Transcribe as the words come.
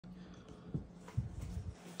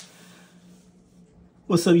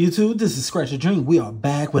What's up, YouTube? This is Scratch a Drink. We are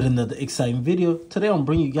back with another exciting video. Today I'm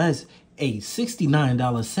bringing you guys a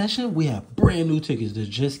 $69 session. We have brand new tickets that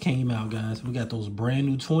just came out, guys. We got those brand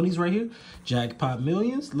new 20s right here. Jackpot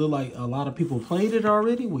Millions. Look like a lot of people played it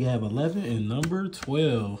already. We have 11 and number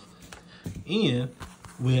 12. And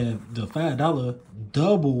we have the $5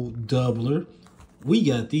 double doubler. We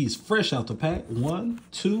got these fresh out the pack. 1,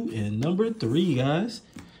 2, and number 3, guys.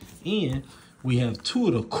 And we have two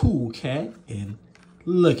of the Cool Cat and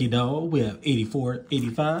Lucky Dog. We have 84,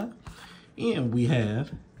 85. And we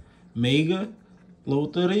have Mega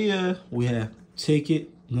Loteria. We have ticket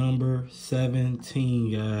number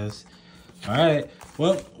 17, guys. All right.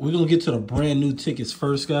 Well, we're going to get to the brand new tickets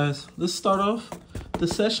first, guys. Let's start off the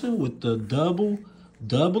session with the double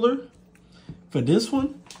doubler. For this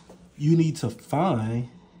one, you need to find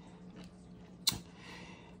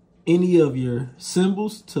any of your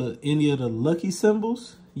symbols to any of the lucky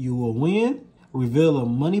symbols. You will win. Reveal a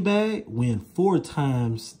money bag. Win 4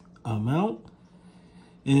 times amount.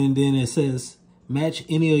 And then it says match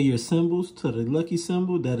any of your symbols to the lucky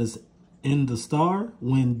symbol that is in the star.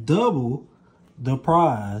 Win double the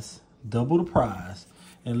prize. Double the prize.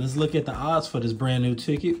 And let's look at the odds for this brand new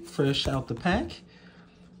ticket fresh out the pack.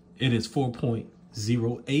 It is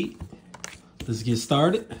 4.08. Let's get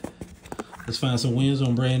started. Let's find some wins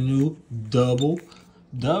on brand new double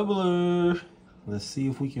doubler. Let's see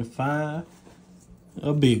if we can find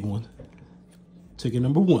a big one. Ticket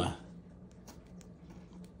number 1.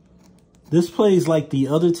 This plays like the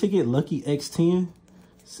other ticket, Lucky X10.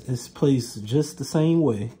 It plays just the same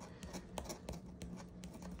way.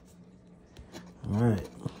 All right.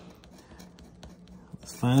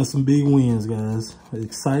 Let's find some big wins, guys.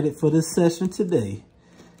 Excited for this session today.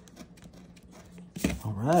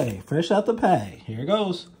 All right, fresh out the pack. Here it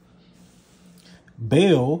goes.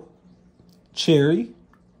 Bell, Cherry,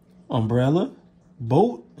 Umbrella,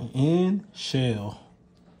 Boat, and Shell.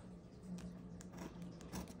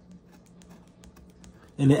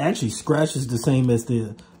 And it actually scratches the same as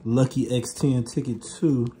the Lucky X10 ticket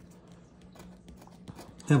too.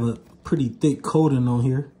 Have a pretty thick coating on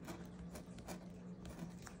here.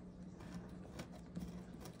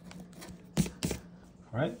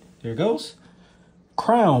 All right, there it goes.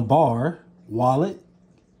 Crown Bar, Wallet,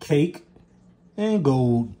 Cake, and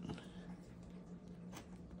Gold.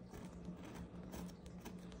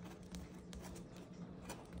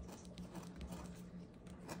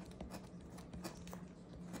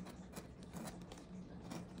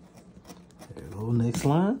 There we go, next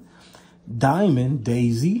line. Diamond,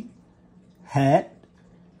 Daisy, Hat,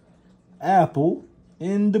 Apple,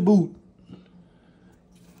 and the Boot.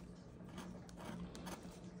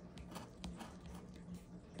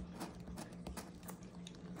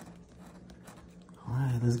 All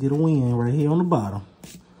right, let's get a win right here on the bottom.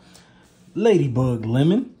 Ladybug,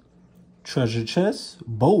 Lemon, Treasure Chest,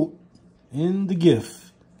 Boat, and the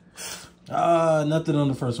Gift. Nothing on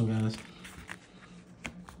the first one, guys.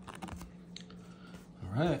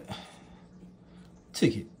 All right.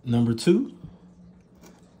 Ticket number 2.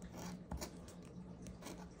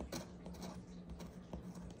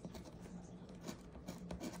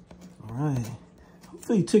 All right.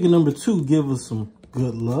 Hopefully ticket number 2 give us some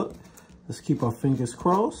good luck. Let's keep our fingers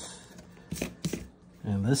crossed.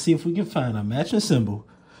 And let's see if we can find a matching symbol.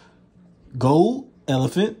 Gold,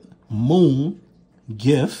 Elephant, Moon,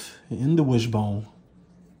 Gift, and the Wishbone.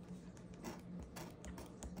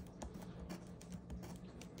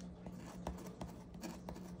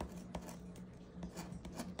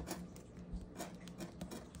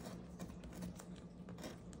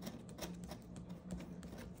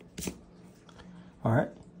 All right.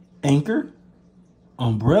 Anchor,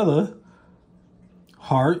 Umbrella,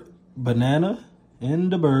 Heart, Banana,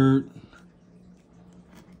 and the Bird.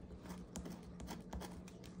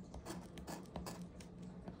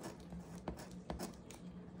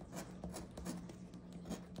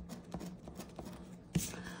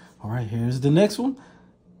 All right, here's the next one.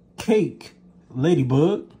 Cake,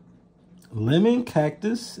 Ladybug, Lemon,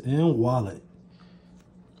 Cactus, and Wallet.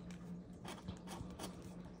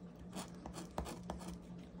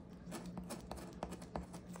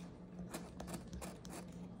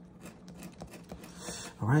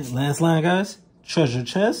 All right, last line, guys. Treasure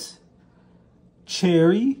Chest,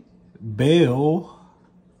 Cherry, Bell,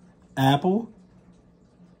 Apple,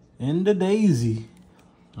 and the Daisy.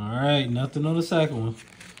 All right, nothing on the second one.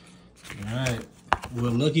 All right,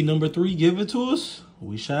 will lucky number 3 give it to us?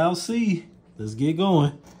 We shall see. Let's get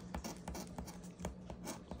going.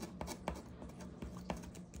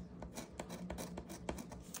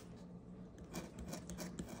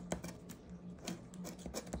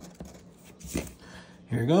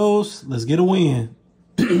 Here it goes. Let's get a win.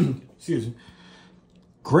 excuse me.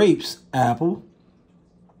 Grapes, apple,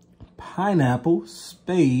 pineapple,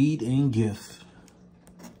 spade, and gift.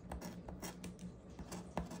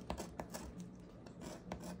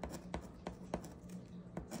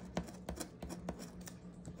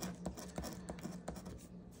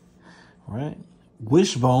 All right.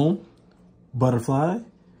 Wishbone, butterfly,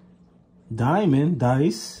 diamond,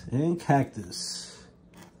 dice, and cactus.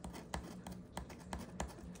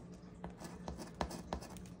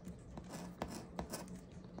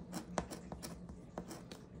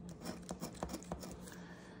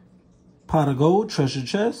 Pot of gold, treasure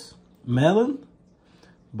chest, melon,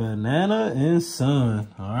 banana, and sun.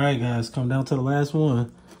 All right, guys, come down to the last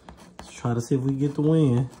one. Let's try to see if we get the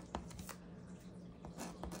win.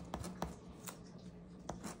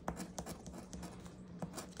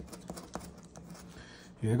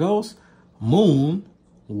 Here goes. Moon,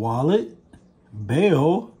 wallet,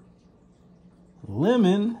 bell,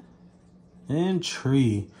 lemon, and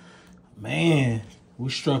tree. Man, we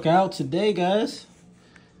struck out today, guys.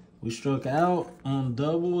 We struck out on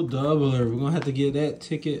Double Doubler. We're going to have to give that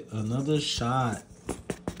ticket another shot.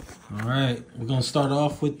 All right. We're going to start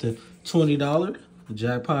off with the $20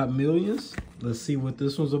 Jackpot Millions. Let's see what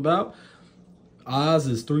this one's about. Odds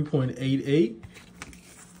is 3.88.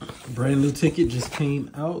 Brand new ticket just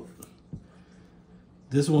came out.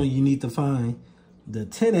 This one you need to find the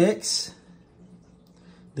 10X.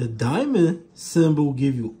 The diamond symbol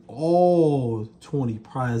give you all 20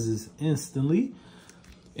 prizes instantly.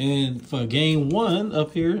 And for game one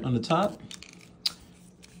up here on the top,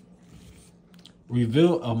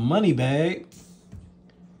 reveal a money bag,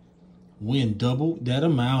 win double that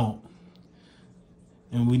amount.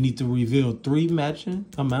 And we need to reveal 3 matching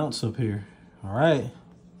amounts up here. All right,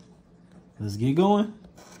 let's get going.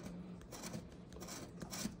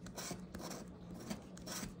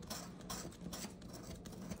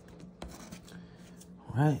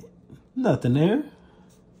 All right, nothing there.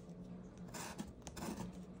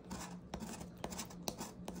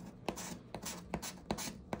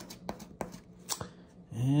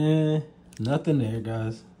 And nothing there,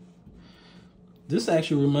 guys. This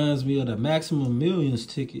actually reminds me of the Maximum Millions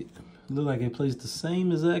ticket. Look like it plays the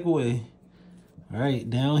same exact way. All right,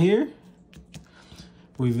 down here,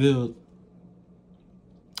 revealed.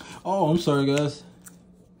 Oh, I'm sorry, guys.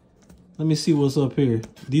 Let me see what's up here.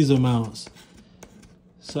 These amounts.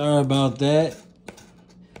 Sorry about that.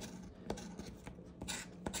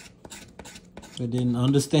 I didn't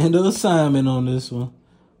understand the assignment on this one.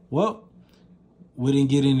 Well, we didn't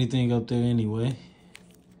get anything up there anyway.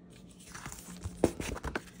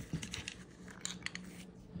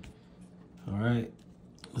 All right,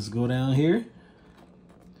 let's go down here.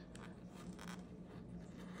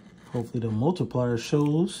 Hopefully the multiplier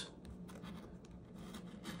shows.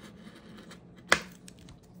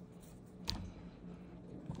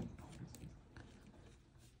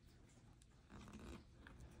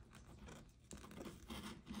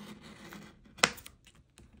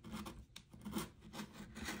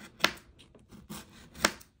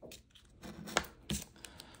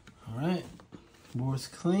 All right, board's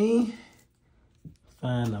clean.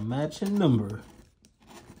 Find a matching number.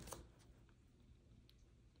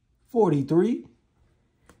 43,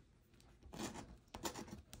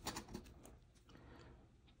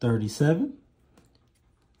 37,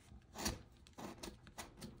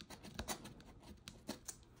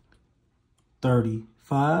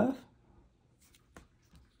 35,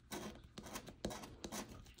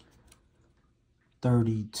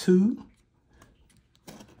 32,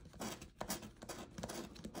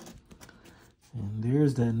 and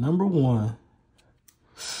there's that number 1.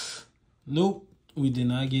 Nope. We did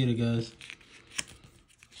not get it, guys.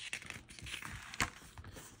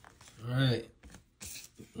 All right.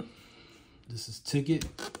 This is ticket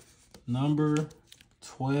number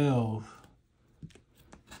 12.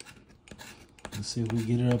 Let's see if we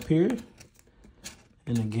get it up here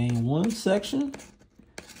in the game 1 section.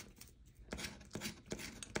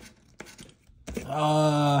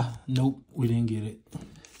 Nope, we didn't get it.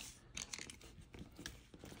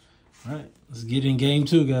 All right, let's get in game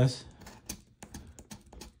 2, guys.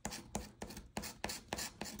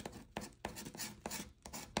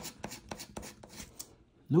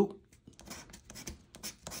 Nope.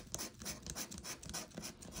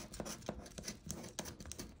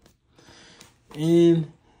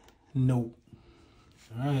 And nope.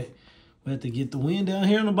 All right. We have to get the win down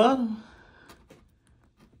here on the bottom.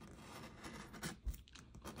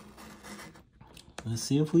 Let's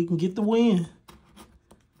see if we can get the win.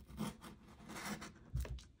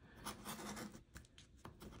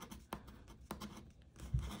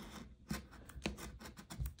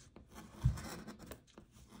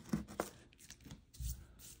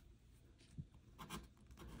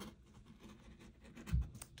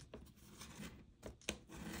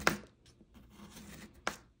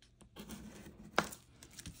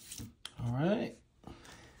 All right.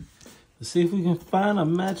 Let's see if we can find a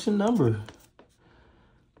matching number.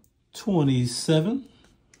 27.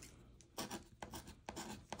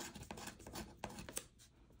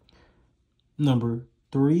 Number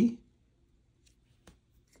 3.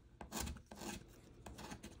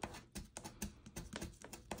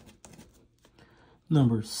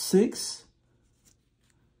 Number 6.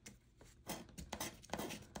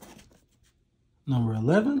 Number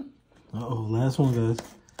 11. Uh-oh, last one, guys.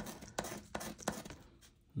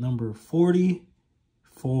 Number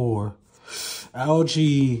 44.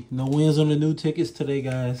 Ouchie. No wins on the new tickets today,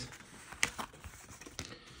 guys.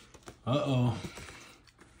 Uh-oh.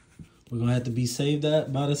 We're going to have to be saved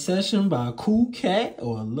that by the session by a cool cat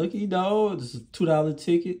or a lucky dog. This is a $2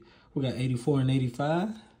 ticket. We got 84 and 85.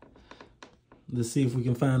 Let's see if we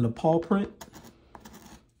can find the paw print.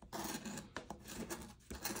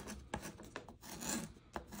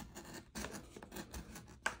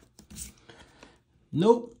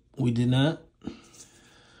 Nope, we did not.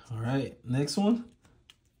 All right, next one.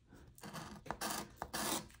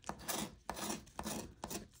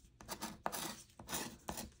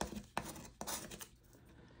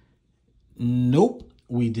 Nope,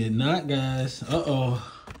 we did not, guys. Uh-oh.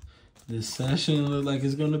 This session looks like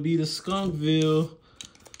it's going to be the Skunkville.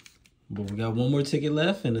 But we got one more ticket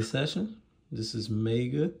left in the session. This is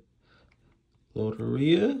Mega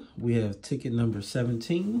Loteria. We have ticket number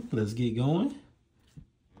 17. Let's get going.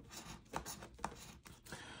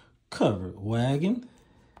 Covered Wagon.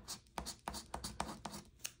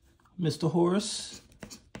 Mr. Horse.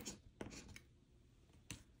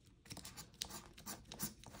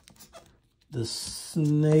 The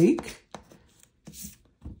Snake.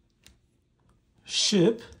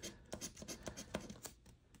 Ship.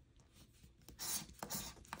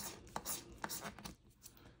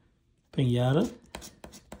 Pinata.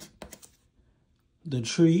 The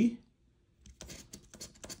Tree.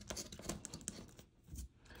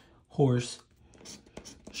 Horse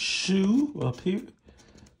Shoe up here.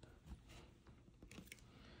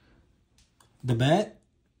 The Bat.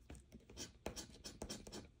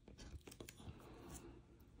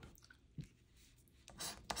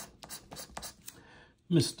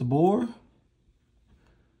 Mr. Boar.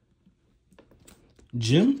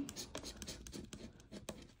 Jim.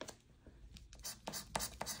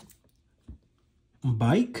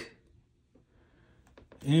 Bike.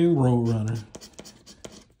 And Roadrunner.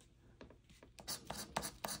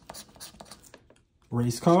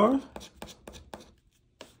 Race Car.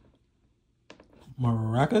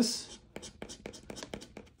 Maracas.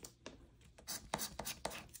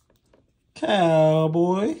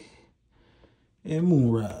 Cowboy. And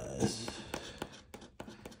Moonrise.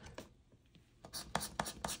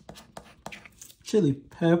 Chili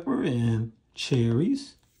Pepper and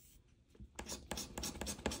Cherries.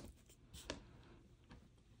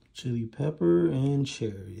 Chili Pepper and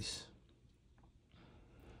Cherries.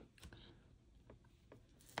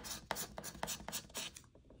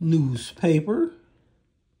 Newspaper.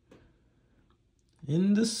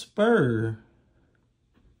 In the Spur.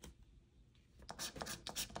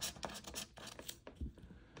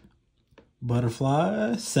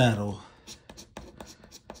 Butterfly Saddle.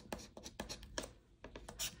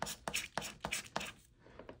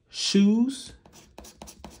 Shoes.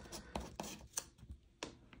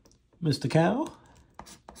 Mr. Cow.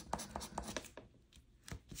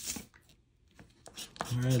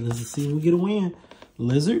 All right, let's see if we get a win.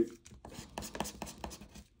 Lizard.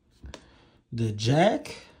 The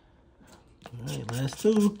Jack. All right, last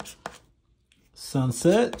two.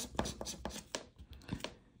 Sunset.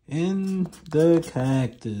 And the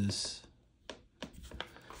Cactus.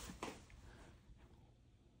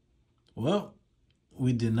 Well,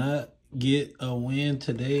 we did not get a win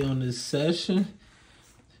today on this session.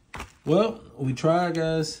 Well, we tried,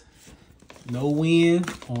 guys. No win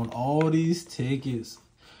on all these tickets.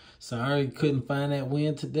 Sorry, couldn't find that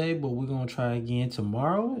win today, but we're going to try again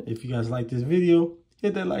tomorrow. If you guys like this video,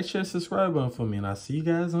 hit that like, share, subscribe button for me, and I'll see you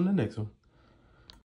guys on the next one.